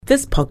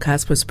This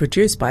podcast was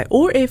produced by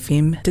OAR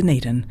FM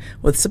Dunedin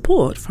with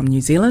support from New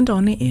Zealand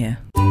On Air.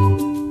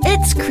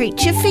 It's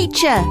Creature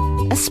Feature,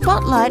 a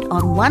spotlight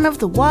on one of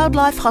the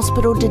Wildlife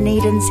Hospital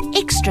Dunedin's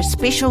extra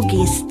special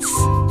guests.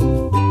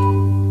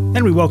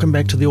 And we welcome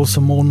back to the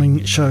Awesome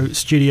Morning Show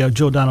studio,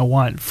 Jordana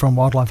White from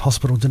Wildlife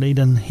Hospital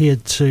Dunedin, here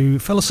to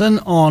fill us in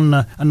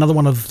on another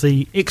one of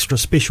the extra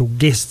special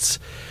guests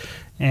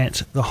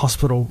at the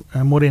hospital.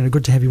 Morena,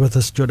 good to have you with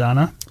us,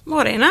 Jordana.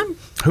 Morena.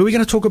 Who are we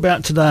going to talk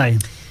about today?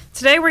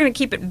 Today we're going to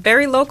keep it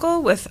very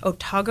local with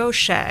Otago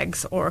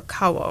shags, or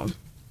kawo.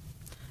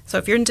 So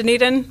if you're in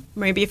Dunedin,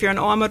 maybe if you're in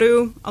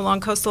Oamaru, along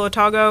coastal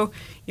Otago,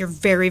 you're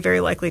very, very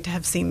likely to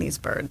have seen these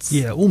birds.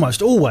 Yeah,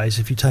 almost always.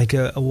 If you take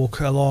a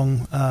walk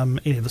along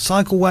any of the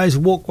cycleways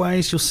or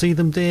walkways, you'll see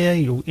them there.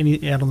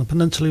 Out on the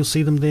peninsula, you'll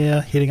see them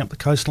there. Heading up the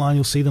coastline,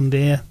 you'll see them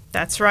there.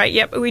 That's right,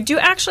 yep. We do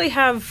actually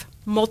have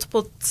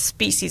multiple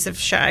species of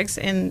shags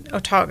in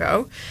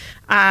Otago.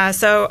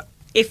 So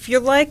if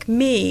you're like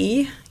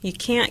me, you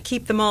can't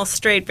keep them all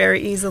straight very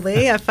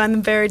easily. I find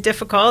them very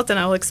difficult, and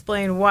I'll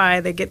explain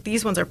why.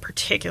 These ones are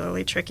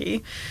particularly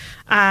tricky.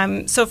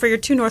 So for your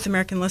two North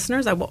American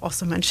listeners, I will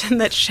also mention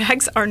that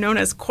shags are known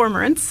as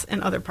cormorants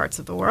in other parts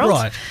of the world.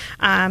 Right.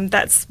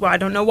 I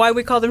don't know why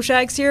we call them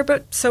shags here,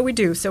 but so we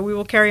do. So we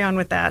will carry on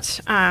with that.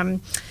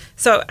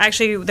 So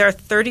actually, there are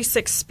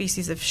 36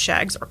 species of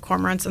shags or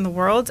cormorants in the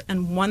world,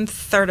 and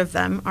 1/3 of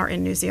them are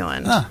in New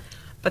Zealand.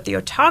 But the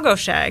Otago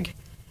shag,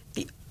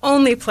 the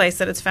only place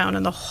that it's found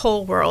in the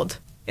whole world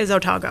is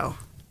Otago.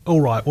 All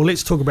right. Well,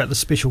 let's talk about the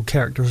special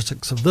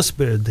characteristics of this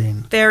bird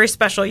then. Very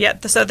special, yeah.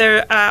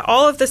 So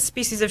all of the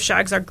species of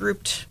shags are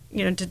grouped,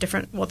 into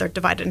different. Well, they're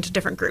divided into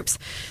different groups.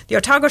 The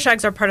Otago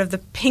shags are part of the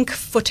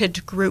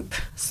pink-footed group.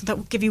 So that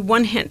will give you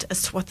one hint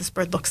as to what this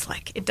bird looks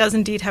like. It does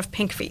indeed have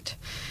pink feet,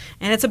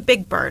 and it's a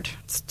big bird.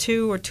 It's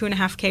 2 or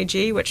 2.5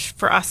 kg, which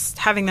for us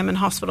having them in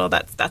hospital,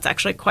 that's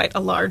actually quite a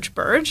large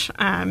bird.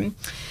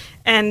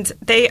 And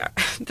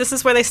this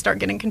is where they start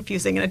getting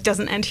confusing, and it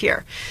doesn't end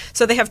here.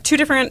 So they have two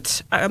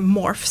different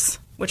morphs,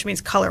 which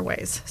means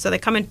colorways. So they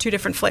come in two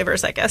different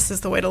flavors, I guess,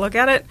 is the way to look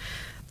at it.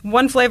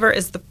 One flavor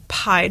is the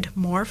pied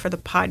morph, or the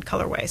pied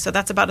colorway. So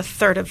that's about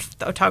 1/3 of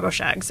the Otago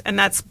shags, and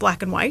that's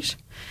black and white.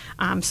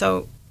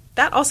 So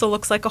that also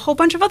looks like a whole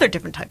bunch of other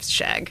different types of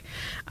shag.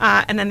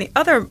 And then the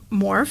other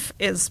morph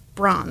is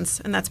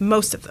bronze, and that's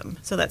most of them.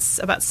 So that's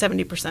about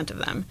 70% of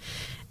them.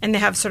 And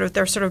they're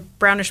sort of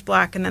brownish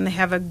black, and then they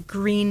have a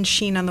green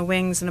sheen on the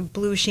wings and a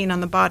blue sheen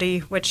on the body,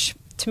 which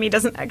to me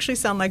doesn't actually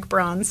sound like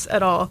bronze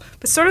at all,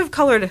 but sort of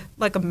colored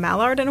like a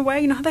mallard in a way.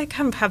 You know how they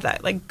kind of have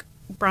that like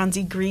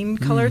bronzy green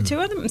color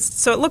to it?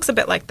 So it looks a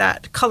bit like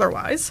that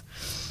color-wise.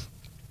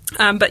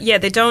 But yeah,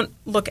 they don't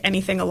look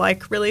anything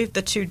alike, really,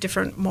 the two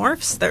different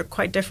morphs. They're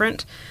quite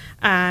different.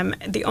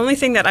 The only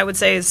thing that I would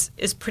say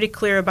is pretty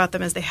clear about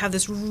them is they have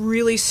this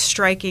really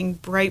striking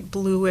bright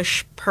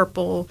bluish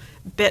purple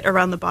bit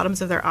around the bottoms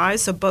of their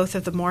eyes. So both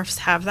of the morphs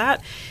have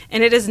that.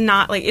 And it is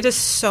not it is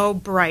so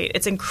bright.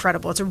 It's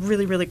incredible. It's a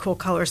really, really cool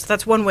color. So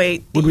that's one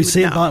way. Would we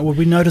see it would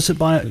we notice it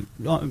from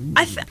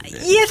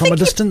a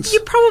distance? You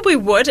probably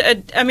would.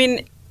 I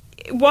mean,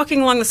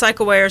 walking along the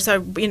cycleway or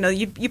so,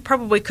 you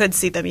probably could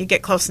see them. You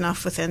get close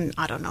enough within,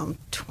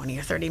 20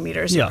 or 30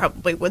 meters, you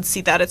probably would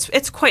see that.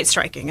 It's quite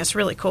striking. It's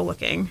really cool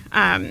looking.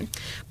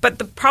 But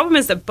the problem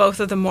is that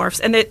both of the morphs,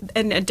 and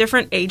at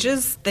different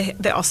ages,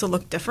 they also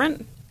look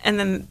different. And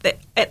then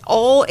at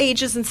all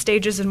ages and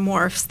stages and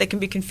morphs, they can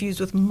be confused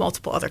with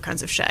multiple other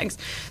kinds of shags.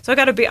 So I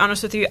got to be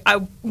honest with you,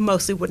 I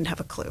mostly wouldn't have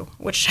a clue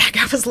which shag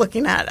I was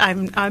looking at.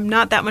 I'm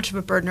not that much of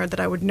a bird nerd that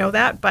I would know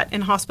that, but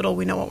in hospital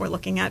we know what we're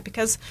looking at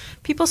because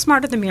people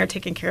smarter than me are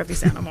taking care of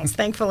these animals,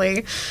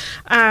 thankfully.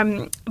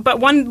 But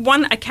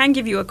one I can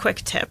give you a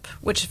quick tip,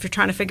 which if you're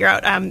trying to figure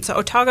out, so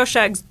Otago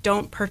shags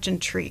don't perch in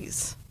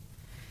trees.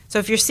 So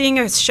if you're seeing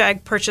a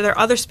shag perch, there are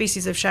other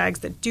species of shags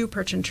that do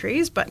perch in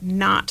trees, but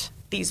not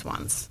these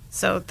ones.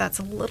 So that's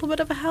a little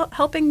bit of a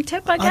helping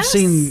tip, I guess. I've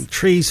seen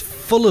trees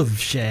full of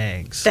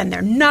shags. Then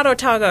they're not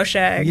Otago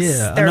shags.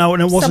 Yeah, no,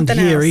 and it wasn't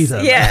here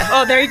either. Yeah,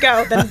 oh, there you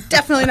go. Then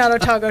definitely not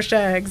Otago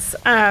shags.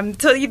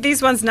 So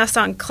these ones nest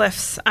on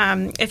cliffs.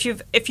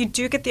 If you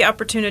do get the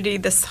opportunity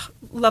this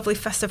lovely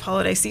festive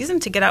holiday season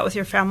to get out with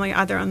your family,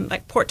 either on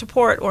like Port to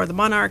Port or the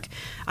Monarch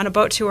on a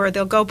boat tour,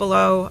 they'll go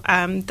below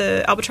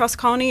the albatross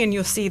colony, and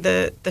you'll see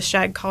the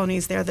shag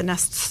colonies there, the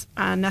nest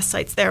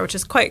sites there, which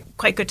is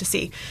quite good to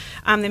see.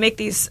 They make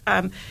these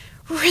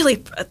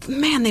really,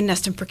 they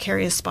nest in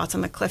precarious spots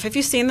on the cliff. Have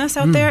you seen this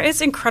out there?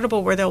 It's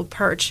incredible where they'll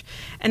perch.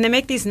 And they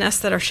make these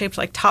nests that are shaped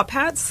like top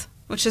hats,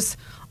 which is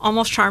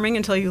almost charming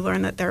until you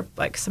learn that they're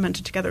like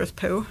cemented together with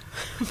poo,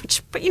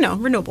 but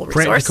renewable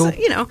resource.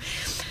 Practical.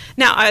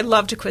 Now, I'd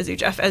love to quiz you,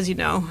 Jeff, as you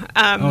know.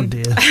 Oh,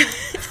 dear.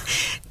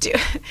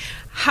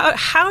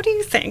 How do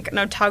you think an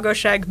Otago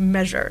shag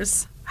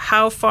measures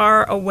how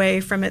far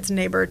away from its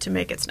neighbor to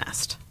make its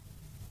nest?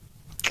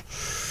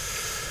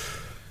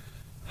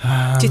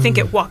 Do you think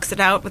it walks it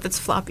out with its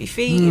floppy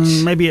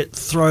feet? Maybe it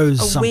throws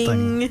a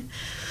something. Wing?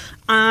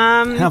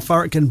 How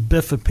far it can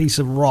biff a piece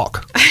of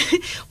rock.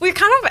 We're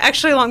kind of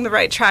actually along the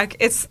right track.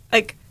 It's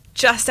like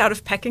just out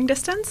of pecking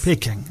distance.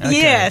 Pecking,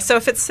 okay. Yeah, so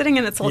if it's sitting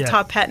in its little Yeah.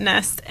 top pet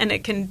nest and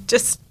it can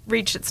just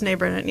reach its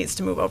neighbor and it needs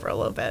to move over a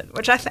little bit,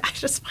 which I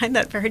just find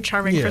that very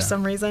charming Yeah. for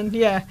some reason.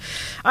 Yeah,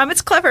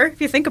 it's clever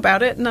if you think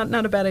about it.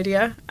 Not a bad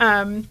idea.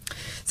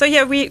 So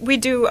yeah, we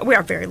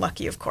are very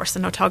lucky, of course,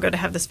 in Otago to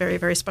have this very,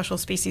 very special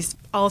species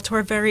all to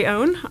our very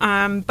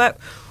own. But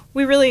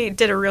we really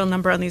did a real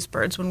number on these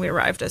birds when we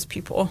arrived as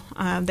people.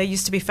 They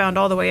used to be found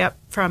all the way up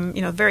from,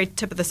 the very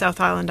tip of the South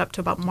Island up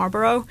to about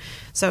Marlborough.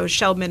 So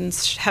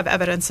Sheldmans have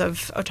evidence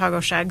of Otago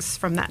shags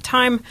from that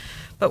time.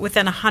 But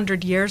within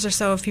 100 years or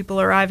so of people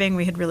arriving,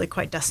 we had really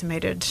quite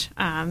decimated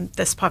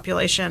this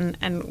population,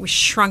 and we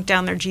shrunk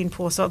down their gene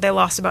pool. So they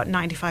lost about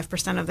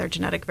 95% of their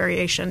genetic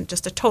variation,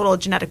 just a total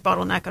genetic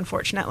bottleneck,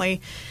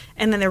 unfortunately.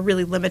 And then they're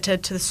really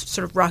limited to this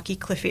sort of rocky,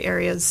 cliffy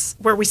areas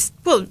where we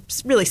will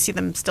really see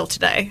them still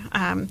today.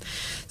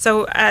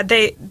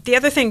 The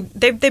other thing,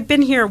 they've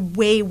been here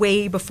way,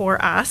 way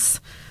before us,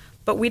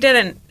 but we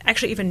didn't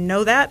actually even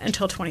know that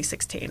until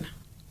 2016.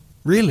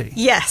 Really?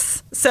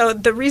 Yes. So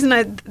the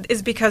reason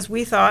is because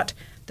we thought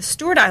the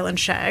Stewart Island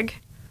shag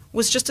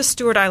was just a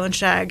Stewart Island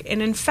shag,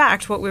 and in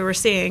fact what we were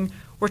seeing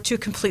were two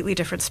completely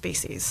different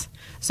species.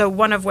 So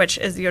one of which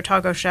is the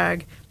Otago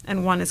shag,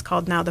 and one is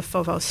called now the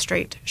Phobos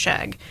Strait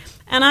shag.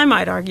 And I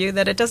might argue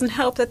that it doesn't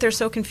help that they're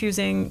so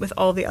confusing with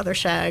all the other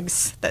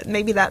shags, that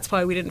maybe that's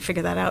why we didn't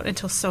figure that out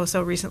until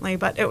so recently.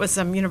 But it was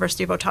some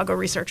University of Otago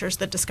researchers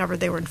that discovered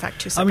they were in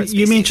fact two separate species.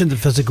 You mentioned the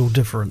physical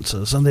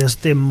differences, and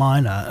they're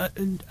minor.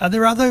 Are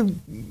there other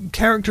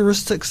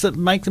characteristics that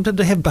make them? Do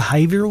they have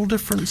behavioural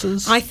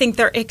differences? I think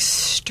they're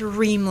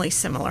extremely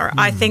similar.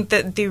 I think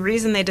that the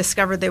reason they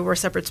discovered they were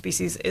separate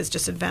species is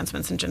just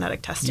advancements in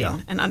genetic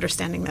testing and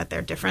understanding that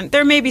they're different.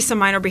 There may be some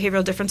minor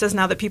behavioural differences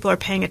now that people are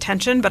paying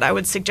attention, but I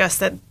would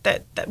suggest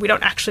that we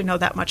don't actually know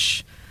that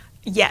much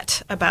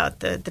yet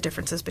about the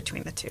differences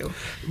between the two.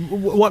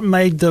 What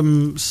made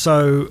them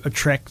so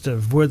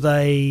attractive? Were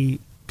they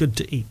good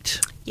to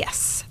eat?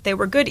 Yes, they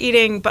were good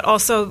eating, but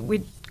also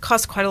we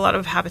caused quite a lot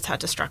of habitat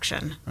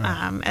destruction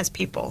as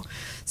people.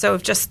 So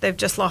they've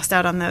just lost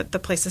out on the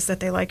places that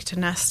they like to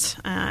nest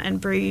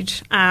and breed.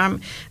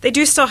 They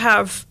do still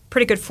have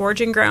pretty good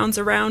foraging grounds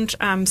around.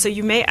 So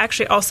you may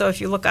actually also,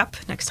 if you look up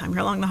next time you're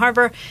along the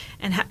harbour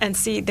and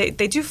see,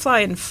 they do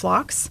fly in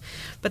flocks,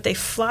 but they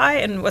fly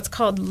in what's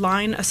called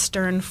line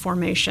astern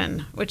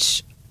formation,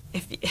 which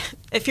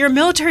if you're a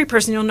military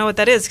person, you'll know what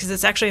that is because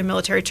it's actually a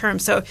military term.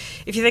 So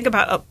if you think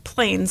about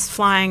planes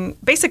flying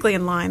basically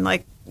in line,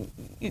 like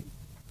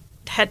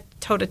head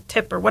toe to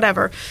tip or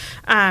whatever,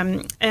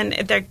 and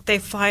they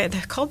fly.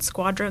 They're called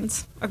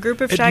squadrons. A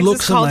group of shags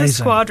is called amazing. A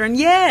squadron.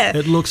 Yeah,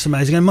 it looks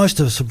amazing, and most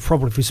of us have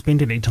probably, if we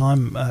spend any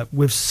time,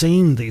 we've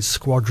seen these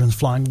squadrons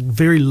flying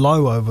very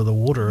low over the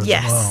water as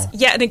well.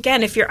 Yeah, and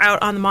again, if you're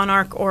out on the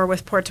Monarch or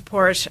with port to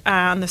port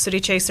on the Sooty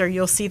Chaser,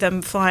 you'll see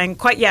them flying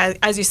quite,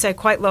 as you said,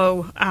 quite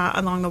low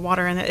along the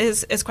water, and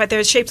it's quite.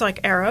 They're shaped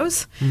like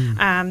arrows,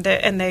 and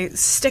they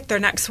stick their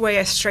necks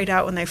way straight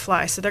out when they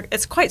fly. So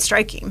it's quite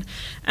striking,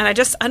 and I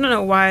don't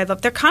know why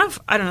they're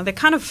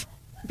kind of.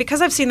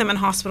 Because I've seen them in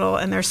hospital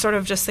and they're sort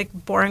of just like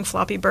boring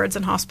floppy birds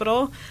in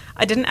hospital,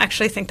 I didn't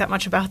actually think that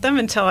much about them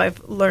until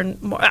I've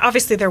learned more.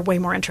 Obviously, they're way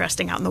more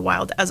interesting out in the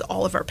wild, as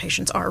all of our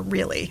patients are,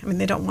 really. I mean,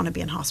 they don't want to be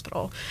in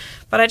hospital.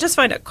 But I just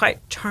find it quite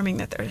charming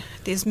that they're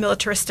these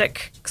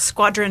militaristic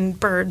squadron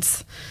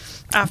birds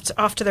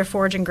off to their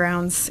foraging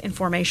grounds in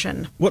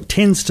formation. What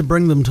tends to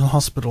bring them to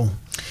hospital?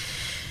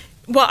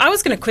 Well, I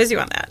was going to quiz you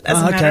on that, as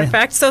a matter of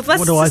fact. So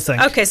what do I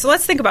think? Okay, so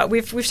let's think about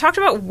we've talked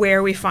about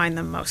where we find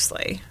them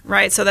mostly,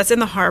 right? So that's in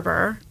the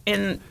harbour,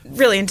 in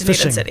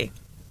Dunedin City.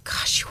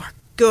 Gosh, you are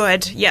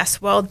good. Yes,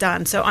 well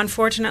done. So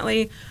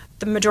unfortunately,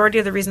 the majority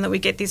of the reason that we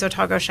get these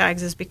Otago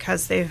shags is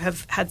because they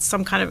have had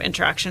some kind of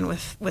interaction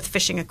with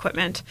fishing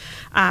equipment,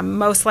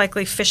 most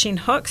likely fishing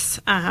hooks,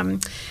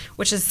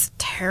 which is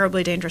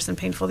terribly dangerous and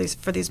painful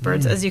for these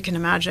birds, as you can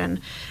imagine.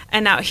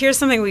 And now here's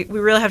something we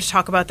really have to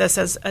talk about this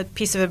as a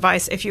piece of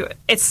advice.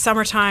 It's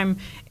summertime,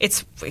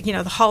 it's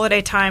the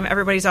holiday time,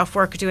 everybody's off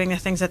work doing the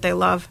things that they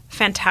love.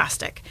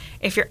 Fantastic.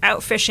 If you're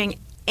out fishing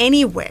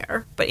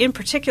anywhere, but in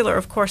particular,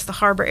 of course, the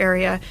harbour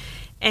area,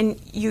 and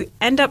you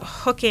end up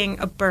hooking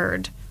a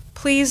bird,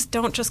 please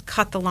don't just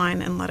cut the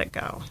line and let it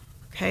go,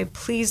 okay?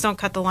 Please don't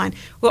cut the line.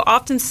 We'll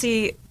often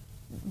see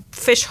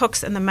fish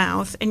hooks in the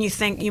mouth, and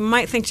you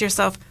might think to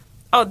yourself,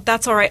 oh,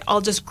 that's all right,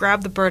 I'll just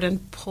grab the bird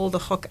and pull the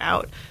hook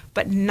out.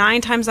 But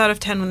 9 times out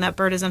of 10, when that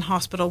bird is in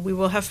hospital, we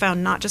will have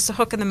found not just a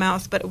hook in the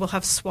mouth, but it will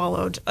have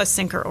swallowed a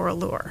sinker or a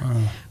lure,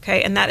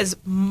 okay? And that is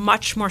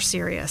much more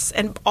serious.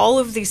 And all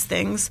of these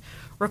things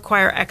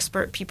require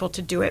expert people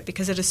to do it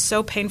because it is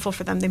so painful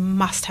for them. They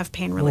must have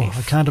pain relief. Oh,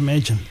 I can't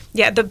imagine.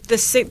 Yeah,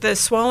 the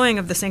swallowing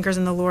of the sinkers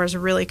and the lures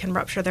really can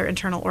rupture their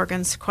internal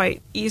organs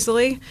quite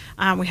easily.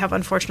 We have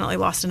unfortunately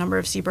lost a number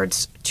of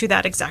seabirds to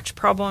that exact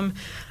problem.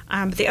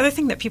 But the other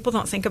thing that people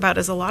don't think about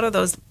is a lot of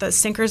the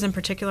sinkers in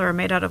particular are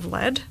made out of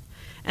lead.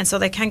 And so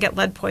they can get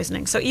lead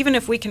poisoning. So even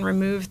if we can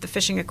remove the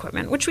fishing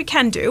equipment, which we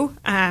can do,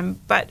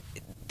 but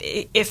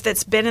if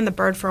it's been in the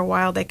bird for a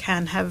while, they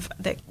can have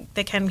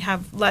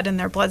lead in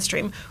their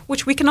bloodstream,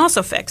 which we can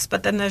also fix.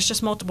 But then there's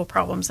just multiple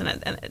problems in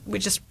it, and we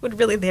just would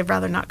really they'd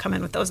rather not come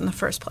in with those in the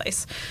first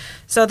place.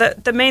 So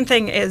the main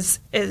thing is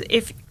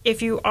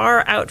if you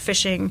are out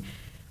fishing,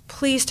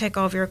 please take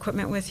all of your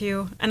equipment with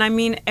you, and I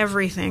mean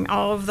everything,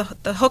 all of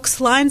the hooks,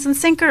 lines, and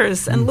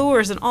sinkers, and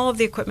lures, and all of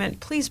the equipment.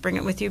 Please bring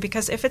it with you,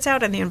 because if it's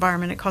out in the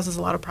environment, it causes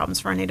a lot of problems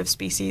for our native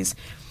species.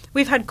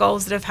 We've had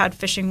gulls that have had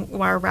fishing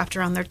wire wrapped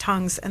around their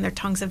tongues, and their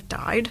tongues have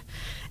died,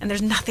 and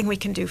there's nothing we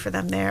can do for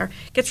them there.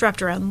 It gets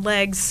wrapped around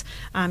legs.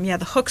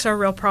 The hooks are a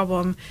real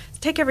problem.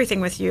 Take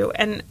everything with you,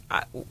 and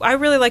I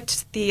really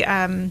liked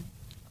the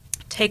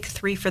Take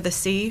 3 for the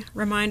Sea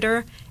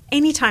reminder.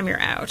 Anytime you're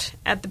out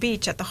at the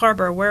beach, at the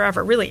harbor,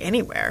 wherever, really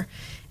anywhere,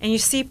 and you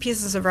see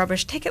pieces of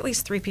rubbish, take at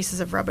least 3 pieces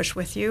of rubbish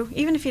with you.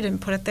 Even if you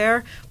didn't put it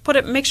there,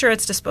 make sure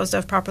it's disposed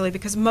of properly,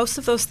 because most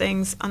of those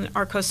things on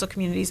our coastal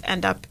communities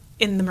end up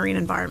in the marine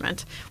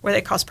environment where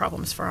they cause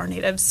problems for our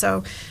natives.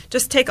 So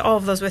just take all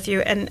of those with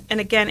you. And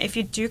again, if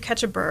you do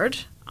catch a bird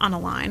on a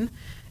line,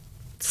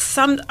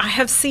 I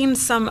have seen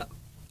some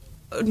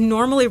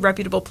normally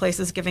reputable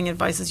places giving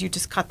advice is you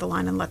just cut the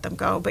line and let them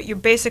go, but you're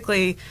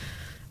basically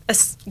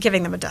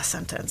giving them a death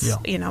sentence,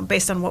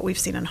 based on what we've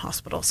seen in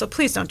hospital. So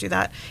please don't do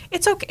that.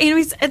 It's okay.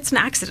 It's an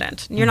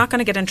accident. You're not going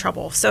to get in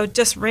trouble. So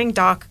just ring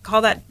DOC,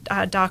 call that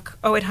DOC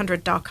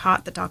 0800 DOC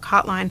HOT, the DOC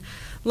hotline.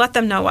 Let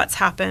them know what's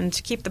happened.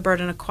 Keep the bird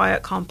in a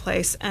quiet, calm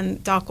place,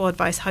 and DOC will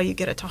advise how you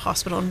get it to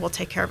hospital, and we'll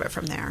take care of it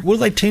from there. Will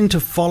they tend to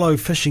follow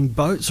fishing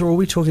boats, or are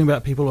we talking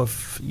about people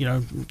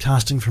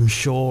casting from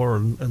shore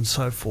and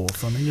so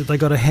forth? I mean, have they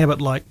got a habit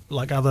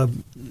like other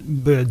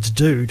birds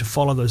do to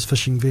follow those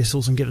fishing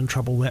vessels and get in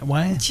trouble that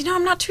way?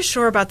 I'm not too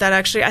sure about that,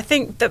 actually. I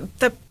think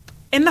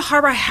in the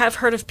harbor, I have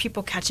heard of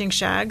people catching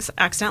shags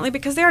accidentally,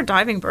 because they are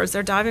diving birds.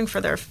 They're diving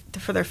for their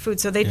food,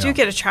 so they do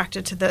get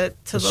attracted to the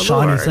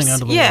shiny lures. Thing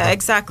under the yeah, water.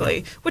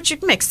 exactly, which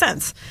makes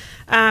sense.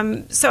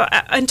 So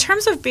in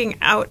terms of being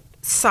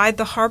outside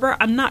the harbor,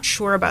 I'm not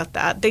sure about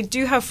that. They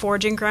do have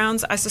foraging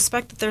grounds. I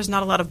suspect that there's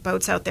not a lot of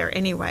boats out there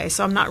anyway,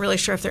 so I'm not really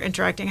sure if they're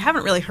interacting. I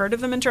haven't really heard of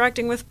them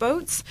interacting with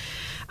boats.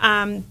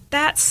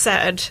 That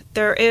said,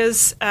 there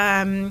is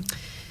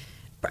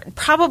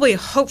probably,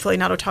 hopefully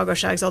not Otago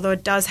shags, although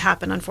it does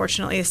happen,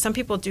 unfortunately. Some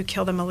people do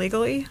kill them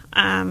illegally.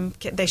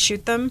 They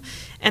shoot them,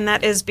 and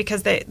that is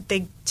because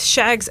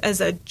shags as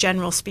a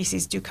general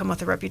species do come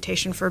with a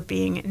reputation for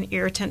being an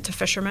irritant to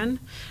fishermen,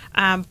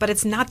 but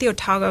it's not the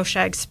Otago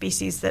shag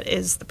species that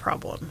is the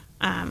problem.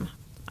 I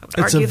would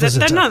argue that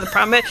they're not the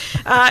problem.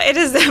 It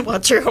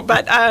is, true,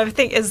 but I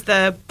think is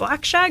the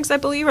black shags, I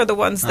believe, are the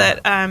ones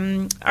that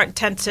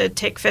tend to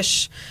take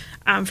fish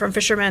from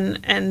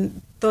fishermen,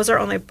 and those are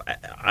only,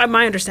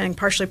 my understanding,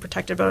 partially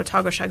protected, but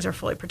Otago shags are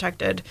fully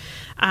protected,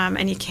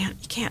 and you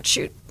can't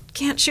shoot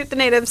the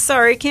natives.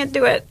 Sorry, can't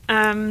do it.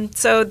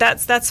 So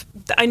that's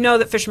I know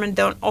that fishermen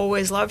don't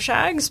always love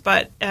shags,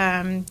 but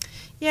I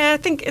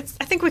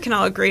think we can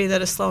all agree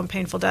that a slow and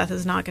painful death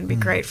is not going to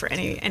be great for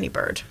any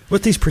bird.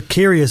 With these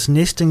precarious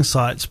nesting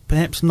sites,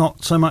 perhaps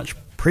not so much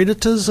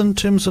predators in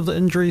terms of the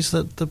injuries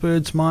that the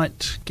birds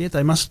might get.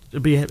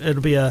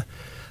 It'll be a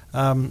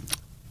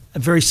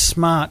very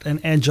smart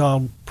and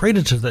agile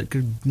predator that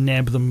could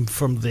nab them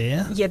from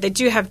there. Yeah, they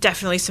do have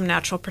definitely some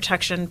natural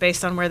protection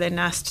based on where they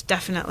nest,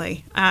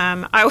 definitely.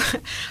 I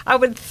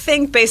would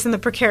think, based on the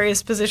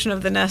precarious position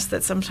of the nest,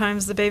 that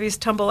sometimes the babies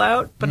tumble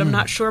out, but I'm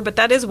not sure. But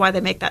that is why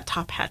they make that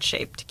top hat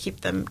shape, to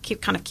keep them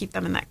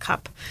in that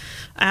cup.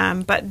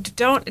 But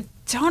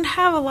don't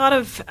have a lot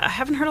of, I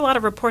haven't heard a lot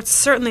of reports,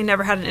 certainly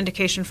never had an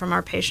indication from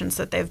our patients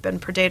that they've been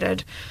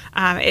predated.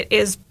 It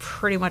is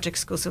pretty much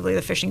exclusively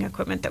the fishing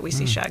equipment that we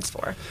see shags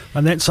for.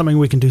 And that's something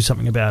we can do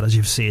something about, as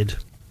you've said.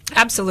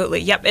 Absolutely,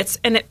 yep. It's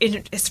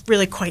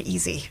really quite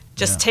easy.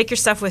 Just take your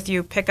stuff with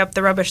you, pick up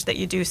the rubbish that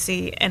you do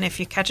see, and if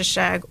you catch a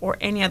shag or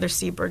any other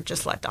seabird,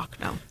 just let DOC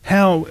know.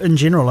 How, in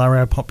general, are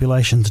our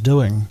populations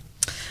doing?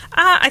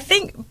 I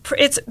think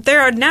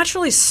they're a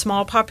naturally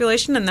small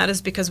population, and that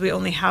is because we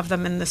only have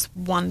them in this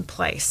one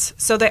place.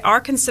 So they are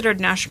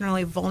considered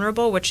nationally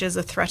vulnerable, which is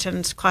a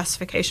threatened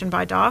classification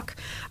by DOC.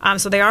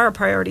 So they are a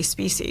priority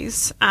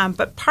species.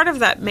 But part of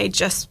that may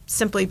just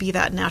simply be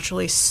that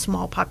naturally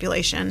small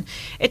population.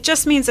 It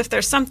just means if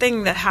there's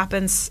something that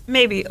happens,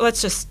 maybe,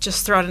 let's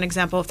just throw out an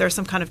example, if there's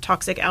some kind of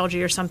toxic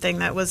algae or something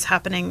that was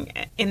happening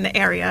in the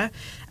area,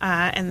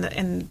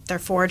 in their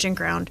foraging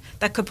ground,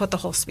 that could put the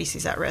whole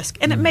species at risk.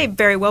 And it may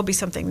very well be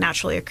something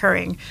naturally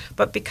occurring,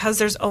 but because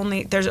there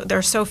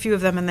are so few of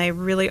them and they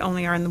really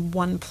only are in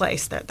one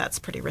place, that's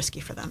pretty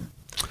risky for them.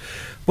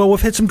 Well,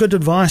 we've had some good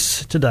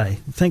advice today.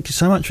 Thank you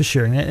so much for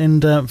sharing that.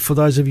 And for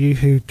those of you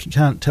who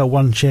can't tell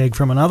one shag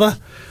from another,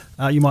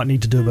 you might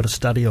need to do a bit of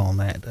study on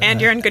that.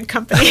 And you're in good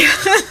company.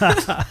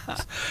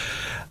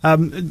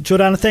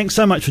 Jordana, thanks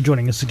so much for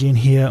joining us again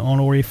here on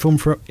OAR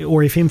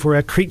FM for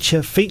our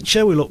Creature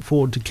feature. We look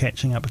forward to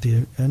catching up with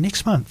you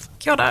next month.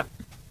 Kia ora.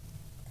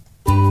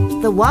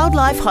 The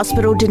Wildlife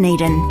Hospital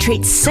Dunedin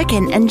treats sick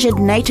and injured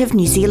native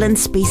New Zealand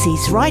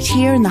species right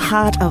here in the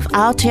heart of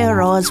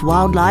Aotearoa's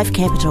wildlife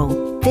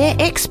capital. Their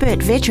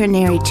expert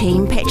veterinary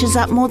team patches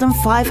up more than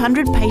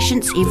 500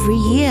 patients every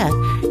year,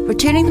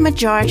 returning the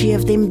majority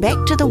of them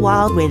back to the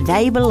wild where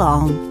they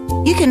belong.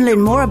 You can learn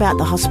more about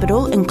the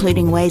hospital,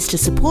 including ways to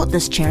support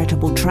this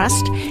charitable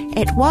trust,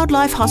 at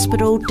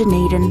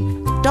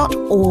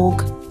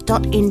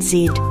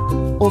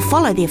wildlifehospitaldunedin.org.nz or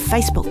follow their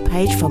Facebook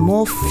page for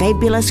more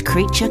fabulous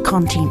creature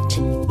content.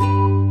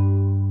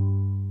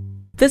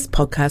 This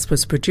podcast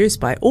was produced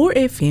by OAR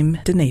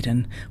FM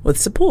Dunedin with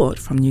support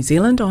from New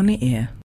Zealand On the Air.